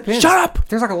 It just depends. Shut up.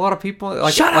 There's like a lot of people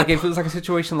like shut up. If it was like a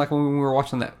situation like when we were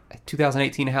watching that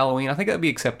 2018 Halloween, I think that'd be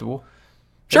acceptable.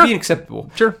 Sure. That'd be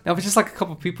acceptable. Sure. Now if it's just like a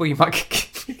couple of people, you might get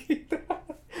kicked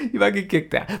out. You might get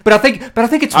kicked out. But I think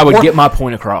it's. I would get my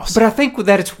point across. But I think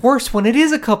that it's worse when it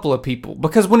is a couple of people,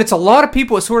 because when it's a lot of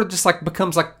people, it sort of just like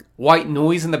becomes like white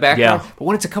noise in the background. Yeah. But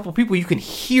when it's a couple of people, you can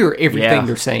hear everything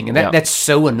they're saying, and that's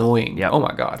so annoying. Yeah. Oh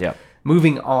my god. Yeah.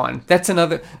 Moving on. That's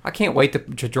another. I can't wait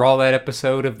to draw that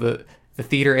episode of the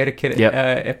theater etiquette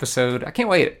episode. I can't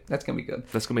wait. That's gonna be good.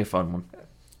 That's gonna be a fun one.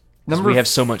 We have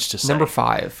so much to say. Number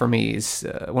 5 for me is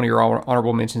one of your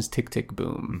honorable mentions, Tick, Tick,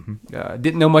 Boom.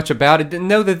 Didn't know much about it. Didn't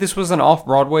know that this was an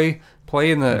off-Broadway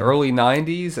play in the early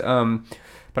 90s.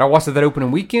 But I watched it that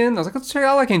opening weekend. I was like, let's check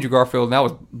out. I like Andrew Garfield, and I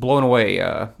was blown away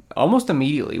almost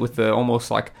immediately with the almost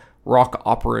like rock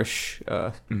opera-ish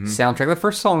soundtrack. The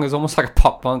first song is almost like a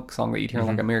pop punk song that you'd hear in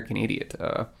like American Idiot.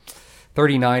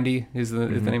 3090 is the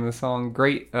name of the song.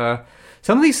 Great.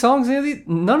 Some of these songs,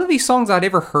 none of these songs I'd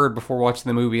ever heard before watching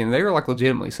the movie, and they were like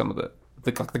legitimately some of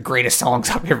the greatest songs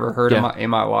I've ever heard in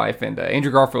my life. And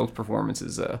Andrew Garfield's performance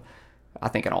is, I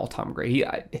think, an all-time great.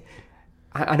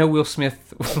 I know Will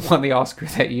Smith won the Oscar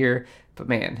that year, but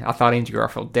man, I thought Andrew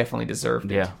Garfield definitely deserved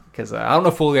it. Yeah. Because I don't know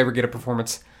if we'll ever get a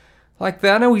performance like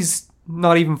that. I know he's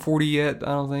not even 40 yet,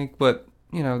 I don't think, but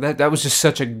that was just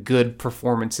such a good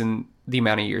performance in the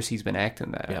amount of years he's been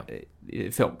acting that.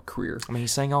 It felt career. I mean, he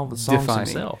sang all the songs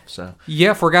himself. So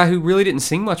yeah, for a guy who really didn't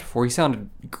sing much before, he sounded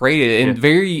great. And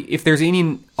if there's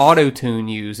any auto-tune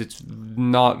used, it's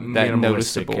not that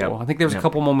noticeable. Yep. I think there was a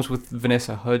couple moments with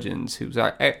Vanessa Hudgens, who's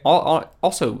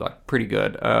also like pretty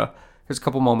good. There's a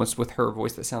couple moments with her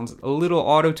voice that sounds a little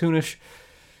auto-tune-ish.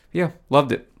 Yeah,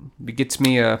 loved it. It gets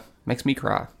me, makes me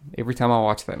cry every time I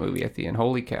watch that movie at the end.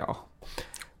 Holy cow.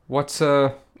 What's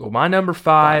Well, my number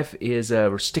 5 is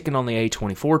we're sticking on the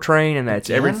A24 train, and that's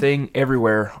Everything,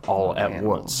 Everywhere, All at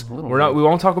Once. We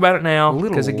won't talk about it now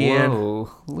because again,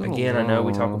 I know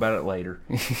we talk about it later.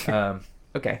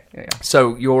 Okay. Yeah.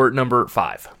 So your number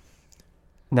 5.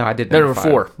 No, I did number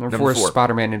 4. Number 4 is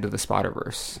Spider-Man Into the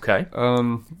Spider-Verse. Okay.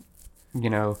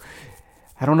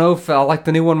 I don't know if I like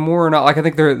the new one more or not. Like, I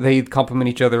think they complement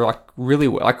each other like really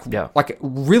well. Like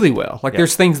really well. Like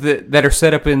there's things that are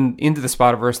set up Into the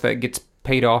Spider-Verse that gets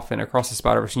paid off in Across the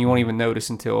Spider-Verse, and you won't even notice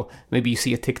until maybe you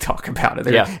see a TikTok about it.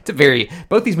 It's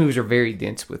both these movies are very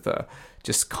dense with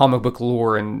just comic book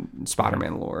lore and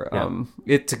Spider-Man lore.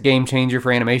 It's a game changer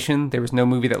for animation. There was no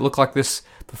movie that looked like this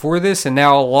before this, and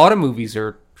now a lot of movies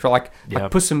are like the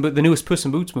newest Puss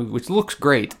in Boots movie, which looks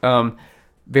great.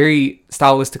 Very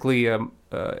stylistically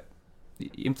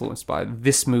influenced by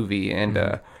this movie, and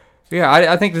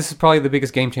I think this is probably the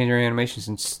biggest game changer in animation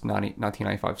since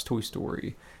 1995's Toy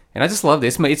Story. And I just love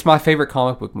this. It's my favorite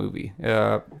comic book movie.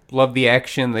 Love the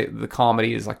action. The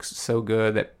comedy is like so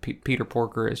good. That Peter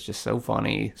Porker is just so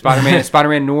funny.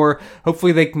 Spider-Man Noir.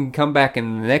 Hopefully they can come back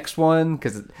in the next one,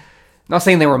 because I'm not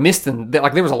saying they were missed.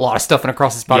 Like there was a lot of stuff in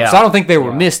Across the Spider-Verse. So I don't think they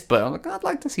were missed, but I'm like, I'd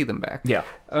like to see them back. Yeah.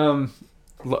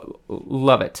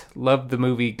 Love it. Love the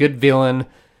movie. Good villain.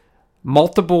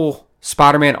 Multiple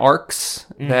Spider-Man arcs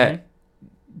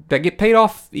that get paid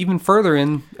off even further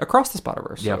in Across the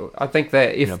Spider-Verse. So I think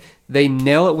that if they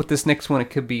nail it with this next one, it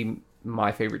could be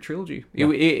my favorite trilogy.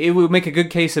 It would make a good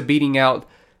case of beating out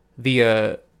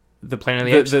the Planet of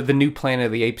the Apes, the new Planet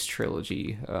of the Apes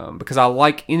trilogy, because I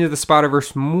like Into the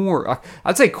Spider-Verse more.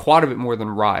 I'd say quite a bit more than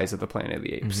Rise of the Planet of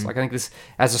the Apes. Like I think this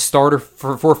as a starter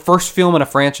for a first film in a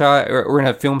franchise or in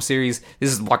a film series,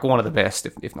 this is like one of the best,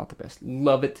 if not the best.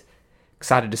 Love it.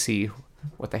 Excited to see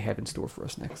what they have in store for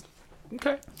us next.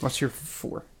 Okay. What's your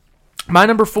 4? My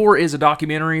number 4 is a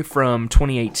documentary from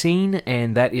 2018,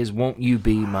 and that is Won't You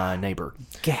Be My Neighbor?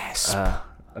 Gasp.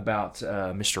 About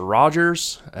Mr.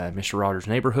 Rogers, Mr. Rogers'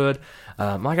 Neighborhood.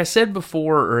 Like I said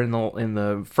before, or in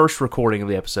the first recording of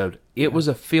the episode, it was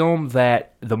a film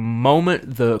that the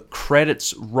moment the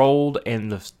credits rolled and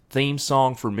the theme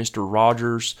song for Mr.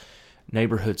 Rogers'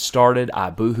 Neighborhood started, I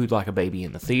boohooed like a baby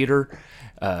in the theater.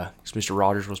 Because Mr.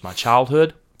 Rogers was my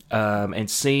childhood. And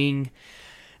seeing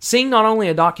not only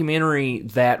a documentary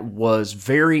that was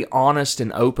very honest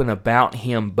and open about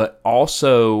him, but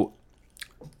also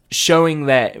showing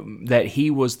that he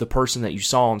was the person that you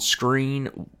saw on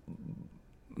screen,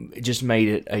 it just made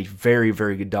it a very,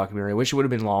 very good documentary. I wish it would have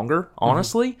been longer,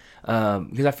 honestly,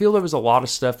 because I feel there was a lot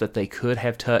of stuff that they could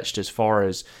have touched as far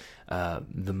as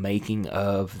the making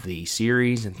of the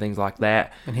series and things like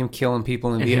that, and him killing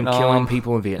people in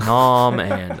Vietnam,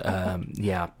 and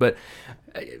but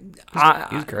it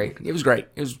was great. It was great.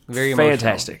 It was very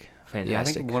fantastic. Fantastic. Yeah, I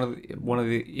think one of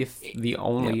the if the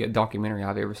only documentary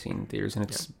I've ever seen in theaters, and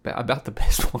it's about the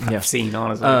best one I've seen,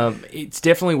 honestly. It's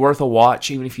definitely worth a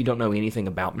watch, even if you don't know anything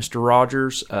about Mr.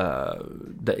 Rogers.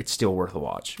 It's still worth a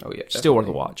watch. Oh yeah, still worth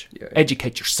a watch. Yeah.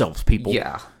 Educate yourselves, people.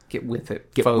 Yeah, get with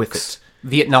it. Get with it.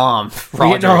 Vietnam,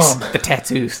 Rogers, the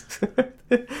tattoos,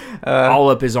 all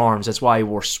up his arms. That's why he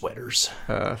wore sweaters.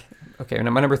 Okay,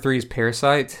 now my number 3 is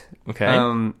Parasite.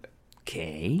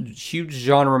 Okay. Huge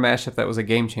genre mashup that was a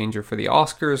game changer for the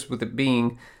Oscars, with it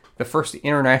being the first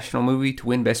international movie to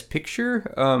win Best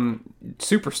Picture.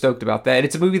 Super stoked about that.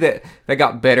 It's a movie that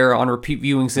got better on repeat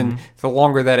viewings, and the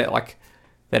longer that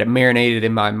it marinated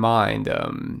in my mind.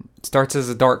 It starts as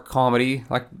a dark comedy,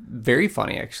 like very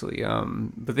funny actually,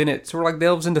 but then it sort of like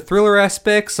delves into thriller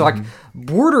aspects, like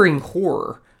bordering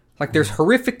horror. Like, there's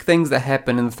horrific things that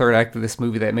happen in the third act of this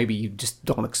movie that maybe you just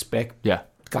don't expect. Yeah.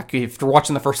 Like, if you're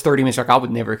watching the first 30 minutes, like, I would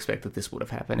never expect that this would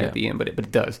have happened at the end, but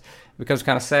it does. It becomes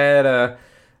kind of sad.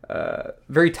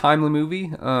 Very timely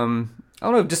movie. I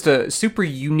don't know, just a super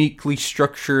uniquely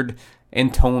structured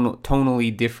and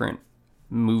tonally different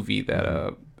movie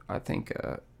that I think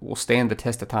will stand the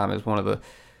test of time as one of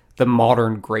the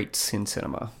modern greats in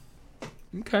cinema.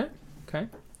 Okay.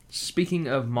 Speaking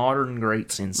of modern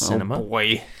greats in cinema, oh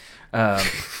boy,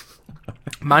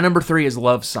 my number 3 is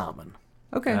Love, Simon.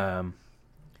 Okay. A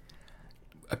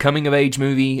coming-of-age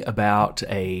movie about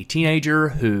a teenager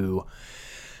who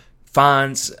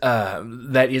finds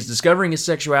that is discovering his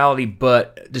sexuality,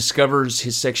 but discovers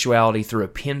his sexuality through a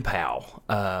pen pal,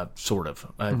 sort of.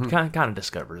 Kind of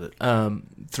discovers it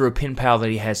through a pen pal that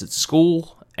he has at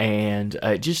school, and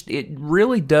it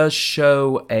really does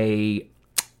show a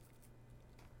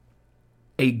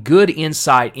good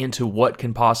insight into what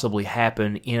can possibly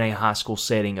happen in a high school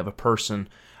setting of a person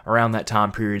around that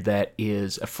time period that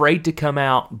is afraid to come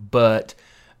out, but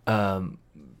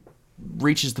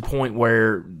reaches the point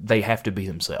where they have to be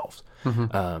themselves.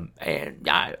 And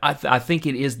I think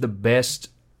it is the best,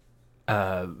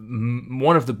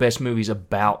 one of the best movies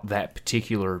about that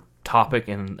particular topic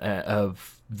and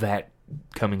of that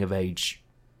coming of age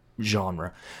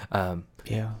genre.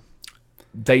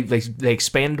 They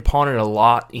expanded upon it a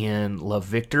lot in Love,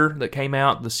 Victor that came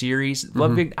out, the series.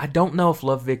 Love, Victor, I don't know if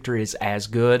Love, Victor is as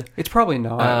good. It's probably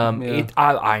not.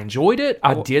 I enjoyed it.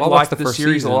 I did like the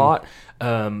series a lot.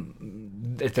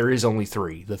 There is only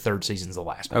 3. The third season's the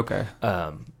last one. Okay.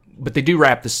 But they do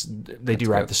wrap this. They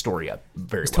do wrap the story up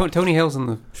very well. Tony Hale's in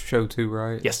the show too,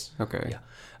 right? Yes. Okay.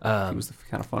 Yeah. He was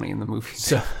kind of funny in the movie.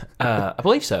 So I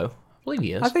believe so. I believe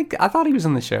he is. I thought he was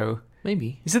in the show.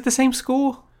 Maybe. Is it the same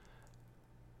school?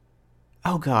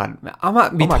 Oh God, I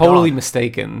might be totally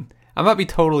mistaken. I might be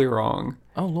totally wrong.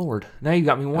 Oh Lord, now you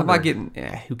got me wondering. I'm not getting.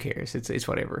 Who cares? It's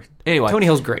whatever. Anyway, Tony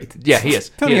Hill's great. Yeah, he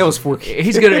is. Tony Hill's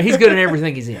he's good. He's good in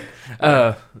everything he's in.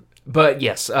 But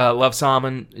yes, Love,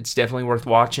 Simon. It's definitely worth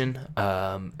watching,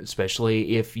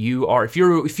 especially if you are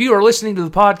listening to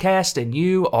the podcast and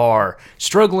you are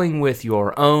struggling with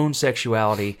your own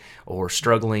sexuality or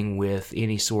struggling with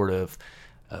any sort of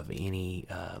any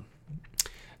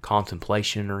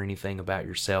contemplation or anything about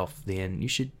yourself, then you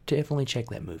should definitely check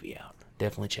that movie out.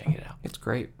 Definitely check it out. It's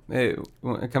great.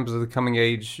 When it comes to the coming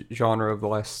age genre of the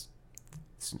last,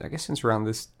 I guess since around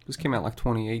this came out like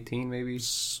 2018 maybe,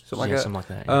 something like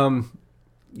that.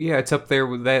 Yeah, it's up there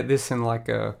with that. This and like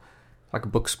a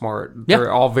Booksmart. Yeah.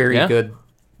 They're all very good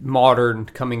modern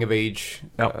coming of age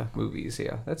movies.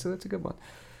 Yeah, that's a good one.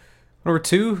 Number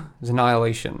 2 is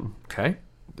Annihilation. Okay.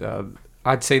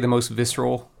 I'd say the most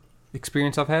visceral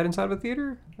experience I've had inside of a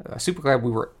theater. Super glad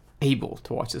we were able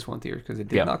to watch this one theater because it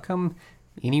did not come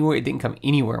anywhere. It didn't come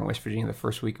anywhere in West Virginia the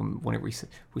first week whenever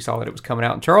we saw that it was coming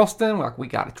out in Charleston. Like, we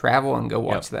got to travel and go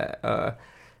watch that. I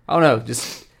don't know,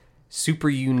 just super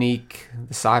unique.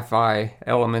 The sci-fi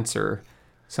elements are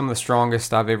some of the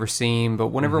strongest I've ever seen. But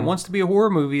whenever it wants to be a horror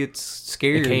movie, it's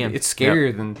scarier. It's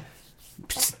scarier than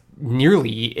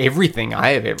nearly everything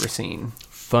I have ever seen.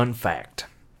 Fun fact.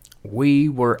 We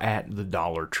were at the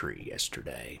Dollar Tree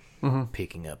yesterday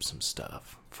picking up some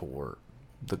stuff for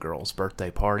the girl's birthday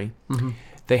party.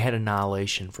 They had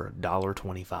Annihilation for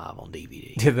 $1.25 on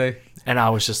DVD. Did they? And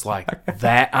I was just like,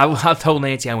 that. I told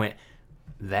Nancy, I went,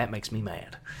 that makes me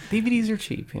mad. DVDs are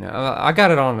cheap, you know. I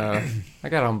got it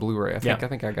on Blu-ray. I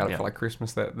think I got it for like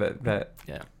Christmas that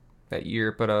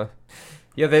year. But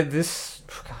this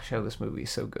movie is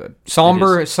so good.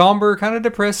 Somber, kind of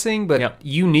depressing, but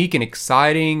unique and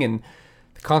exciting, and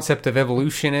the concept of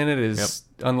evolution in it is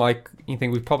unlike anything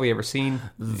we've probably ever seen.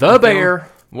 The bear.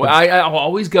 Well, I'll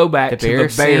always go back to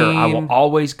the bear. I will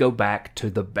always go back to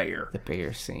the bear. The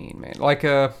bear scene, man. Like,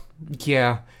 I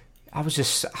was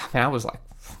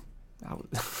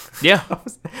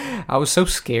so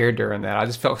scared during that. I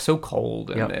just felt so cold,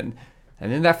 and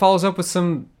then that follows up with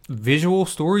some visual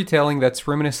storytelling that's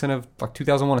reminiscent of like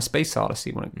 2001: A Space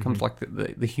Odyssey when it comes to like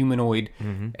the humanoid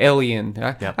alien.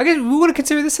 I guess we would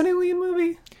consider this an alien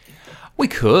movie. We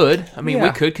could. I mean,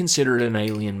 we could consider it an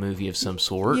alien movie of some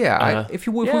sort. Yeah, if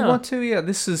we want to. Yeah,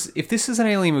 if this is an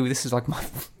alien movie, this is like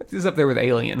this is up there with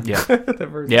Alien. Yeah, the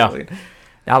first Alien.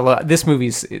 I love this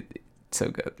movie's. It's so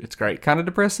good. It's great. Kind of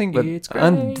depressing, but it's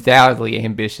undoubtedly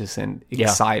ambitious and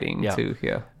exciting too.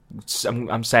 Yeah.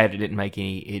 I'm sad it didn't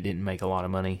make a lot of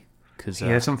money because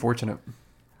it's unfortunate.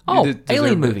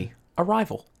 Alien movie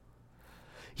Arrival.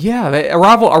 Yeah,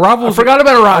 Arrival. I forgot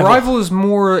about Arrival. Arrival is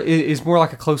more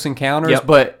like a Close Encounters,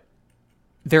 but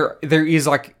there is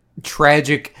like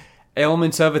tragic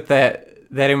elements of it that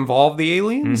that involve the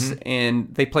aliens,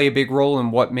 and they play a big role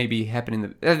in what maybe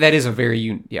happened in that is a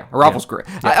very Arrival's great.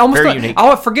 Yeah, I almost very unique.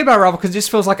 I'll forget about Arrival because it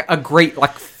just feels like a great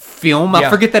film. I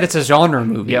forget that it's a genre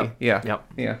movie. Yeah.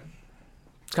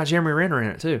 It's got Jeremy Renner in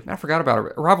it too. I forgot about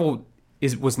it. Arrival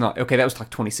was not okay. That was like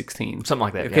 2016, something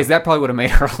like that. Because that probably would have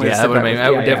made our list. Yeah,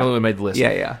 that definitely would have made the list.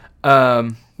 Yeah.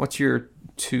 What's your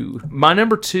 2? My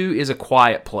number 2 is A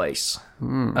Quiet Place.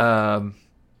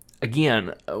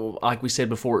 Again, like we said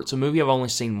before, it's a movie I've only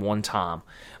seen one time,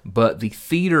 but the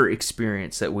theater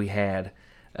experience that we had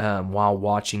while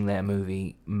watching that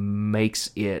movie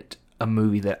makes it a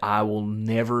movie that I will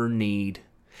never need.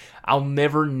 I'll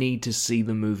never need to see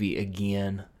the movie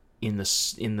again in the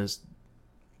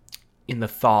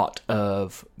thought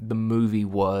of the movie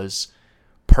was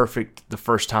perfect the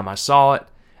first time I saw it.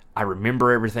 I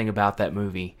remember everything about that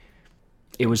movie.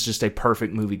 It was just a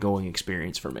perfect movie-going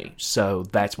experience for me. So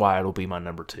that's why it'll be my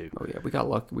number 2. Oh, yeah. We got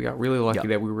lucky. We got really lucky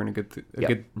that we were in a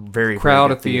good very crowd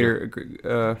very of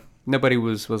theater. Nobody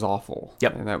was awful.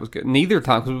 Yep. And that was good. Neither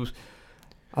time. Cause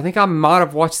I think I might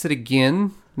have watched it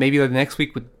again, maybe the next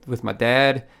week with my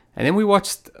dad. And then we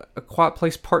watched A Quiet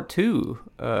Place Part 2.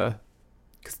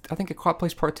 Because I think A Quiet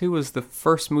Place Part 2 was the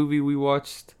first movie we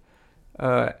watched.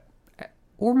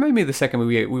 Or maybe the second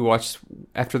movie we watched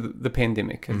after the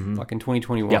pandemic, like in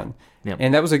 2021. Yep.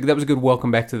 And that was a good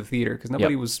welcome back to the theater because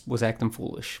nobody was acting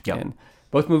foolish. Yep. And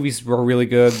both movies were really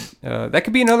good. That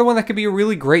could be another one that could be a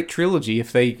really great trilogy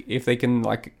if they can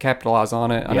like capitalize on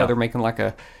it. I know they're making like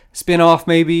a spin-off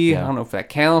maybe. Yeah. I don't know if that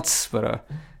counts, but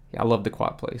I love The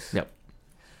Quiet Place. Yep.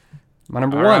 My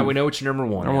number All 1. right, we know what your number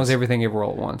 1 is. Was Everything Everywhere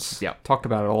All at Once. Yeah. Talked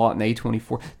about it a lot in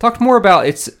A24. Talked more about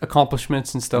its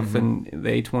accomplishments and stuff in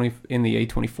the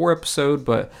A24 episode,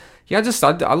 but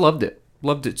I loved it.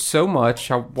 Loved it so much.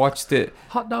 I watched it.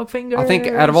 Hot dog fingers. I think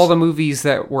out of all the movies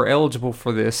that were eligible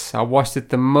for this, I watched it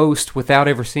the most without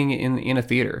ever seeing it in a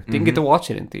theater. Didn't get to watch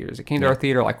it in theaters. It came to our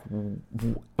theater like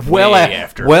well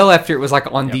after it was like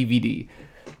on DVD.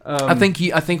 I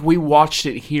think we watched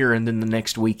it here, and then the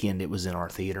next weekend it was in our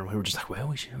theater, and we were just like, well,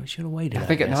 we should have waited. I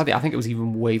think it was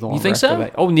even way longer. You think so?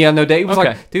 That. Oh yeah, no, it was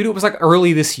it was like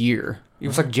early this year. It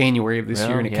was like January of this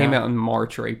year, and it came out in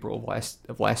March or April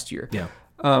of last year. Yeah.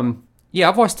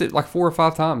 I've watched it like 4 or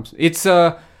 5 times. It's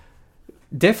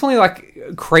definitely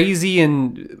like crazy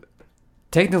and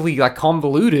technically like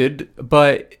convoluted,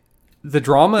 but the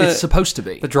drama it's supposed to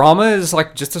be. The drama is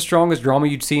like just as strong as drama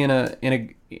you'd see in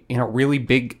a really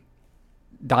big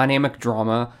dynamic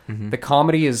drama. The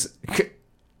comedy is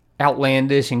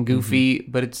outlandish and goofy,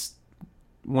 but it's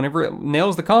whenever it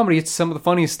nails the comedy, it's some of the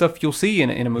funniest stuff you'll see in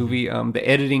a movie. The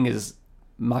editing is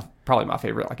probably my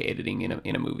favorite like editing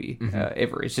in a movie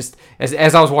ever. It's just as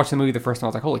I was watching the movie the first time, I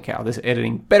was like, holy cow, this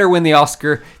editing better win the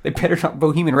Oscar. They better not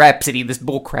Bohemian Rhapsody, this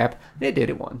bull crap. They did,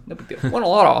 it won. No big deal. Won a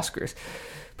lot of Oscars.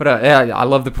 But I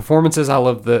love the performances. I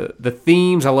love the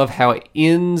themes. I love how it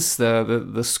ends.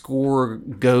 The score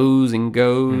goes and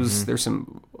goes. There's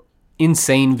some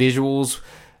insane visuals.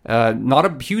 Not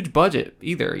a huge budget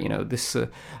either. You know, this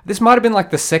might have been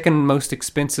like the second most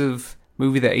expensive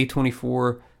movie that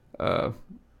A24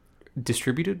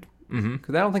 distributed.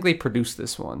 Because I don't think they produced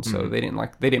this one, so they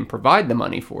didn't provide the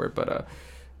money for it. But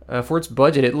for its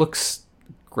budget, it looks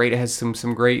great. It has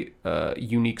some great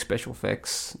unique special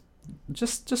effects.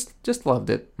 Just loved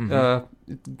it.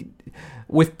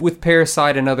 With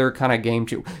Parasite and other kind of game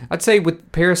changer. I'd say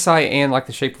with Parasite and like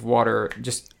The Shape of Water,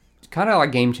 just kind of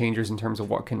like game changers in terms of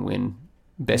what can win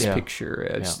Best Picture.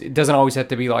 It doesn't always have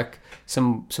to be like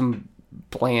some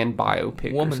bland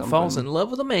biopic. Woman or something. falls in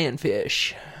love with a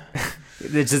manfish.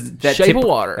 It's just that Shape of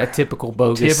Water. That typical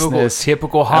bogusness.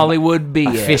 Typical Hollywood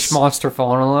BS. A fish monster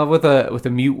falling in love with a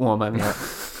mute woman.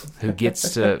 Who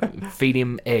gets to feed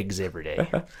him eggs every day.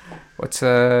 What's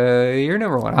your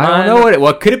number 1? I don't know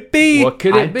what could it be? What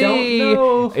could it be? Don't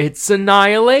know. It's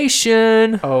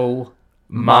Annihilation. Oh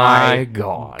my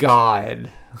God.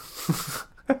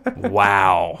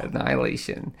 Wow.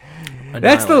 Annihilation.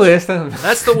 That's the list.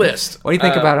 That's the list. What do you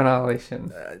think about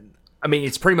Annihilation? I mean,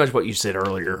 it's pretty much what you said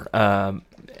earlier.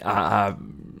 I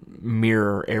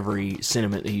mirror every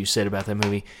sentiment that you said about that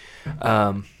movie.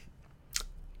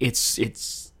 It's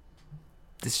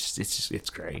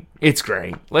great. It's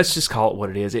great. Let's just call it what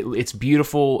it is. It's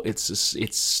beautiful.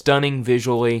 It's stunning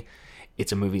visually.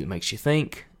 It's a movie that makes you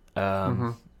think.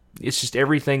 It's just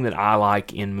everything that I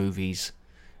like in movies.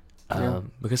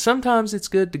 Because sometimes it's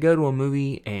good to go to a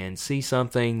movie and see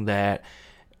something that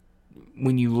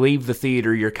when you leave the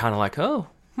theater, you're kind of like,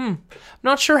 I'm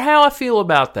not sure how I feel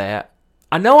about that.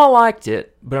 I know I liked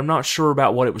it, but I'm not sure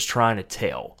about what it was trying to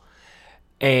tell.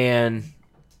 And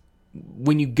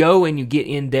when you go and you get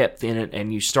in depth in it,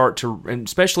 and you start to, and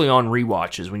especially on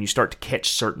rewatches, when you start to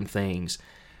catch certain things,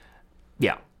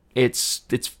 yeah, it's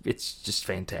just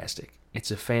fantastic.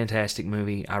 It's a fantastic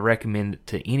movie. I recommend it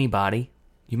to anybody.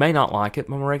 You may not like it,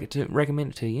 but I'm going to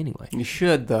recommend it to you anyway. You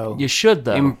should, though.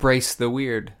 Embrace the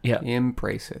weird. Yeah.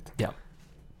 Embrace it. Yeah.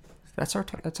 That's our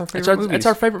favorite movies. That's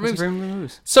our favorite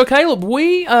movies. So, Caleb,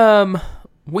 we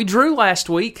drew last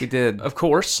week. We did. Of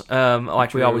course,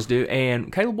 like we always do.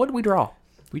 And, Caleb, what did we draw?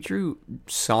 We drew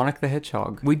Sonic the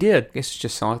Hedgehog. We did. I guess it's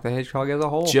just Sonic the Hedgehog as a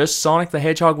whole. Just Sonic the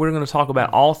Hedgehog. We're going to talk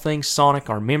about all things Sonic,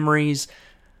 our memories,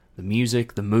 the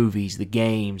music, the movies, the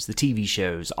games, the TV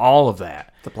shows, all of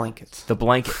that. The blankets. The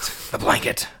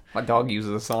blanket. My dog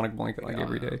uses a Sonic blanket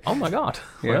every day. Oh my God.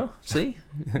 Yeah. Well, see?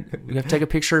 You have to take a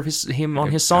picture of him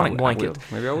on his Sonic blanket.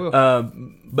 Maybe I will.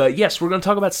 But yes, we're going to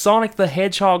talk about Sonic the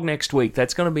Hedgehog next week.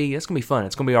 That's going to be fun.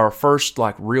 It's going to be our first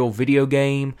real video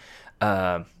game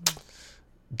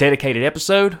dedicated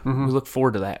episode. Mm-hmm. We look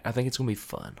forward to that. I think it's going to be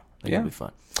fun. It'll be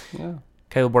fun. Yeah.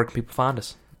 Caleb, where can people find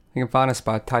us? You can find us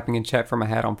by typing in Chat From A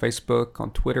Hat on Facebook,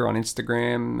 on Twitter, on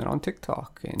Instagram, and on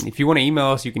TikTok. And if you want to email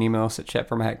us, you can email us at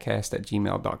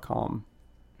chatfromahatcast@gmail.com.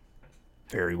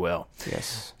 Very well.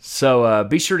 Yes. So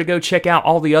be sure to go check out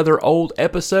all the other old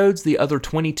episodes, the other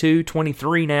 22,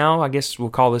 23 now. I guess we'll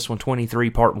call this one 23,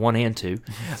 part 1 and 2.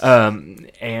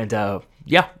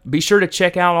 Be sure to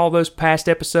check out all those past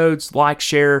episodes. Like,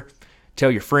 share,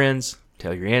 tell your friends,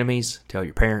 tell your enemies, tell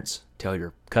your parents, tell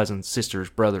your cousins, sisters,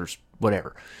 brothers,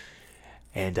 whatever.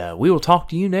 And we will talk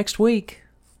to you next week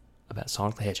about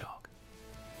Sonic the Hedgehog.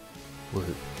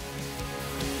 Woohoo.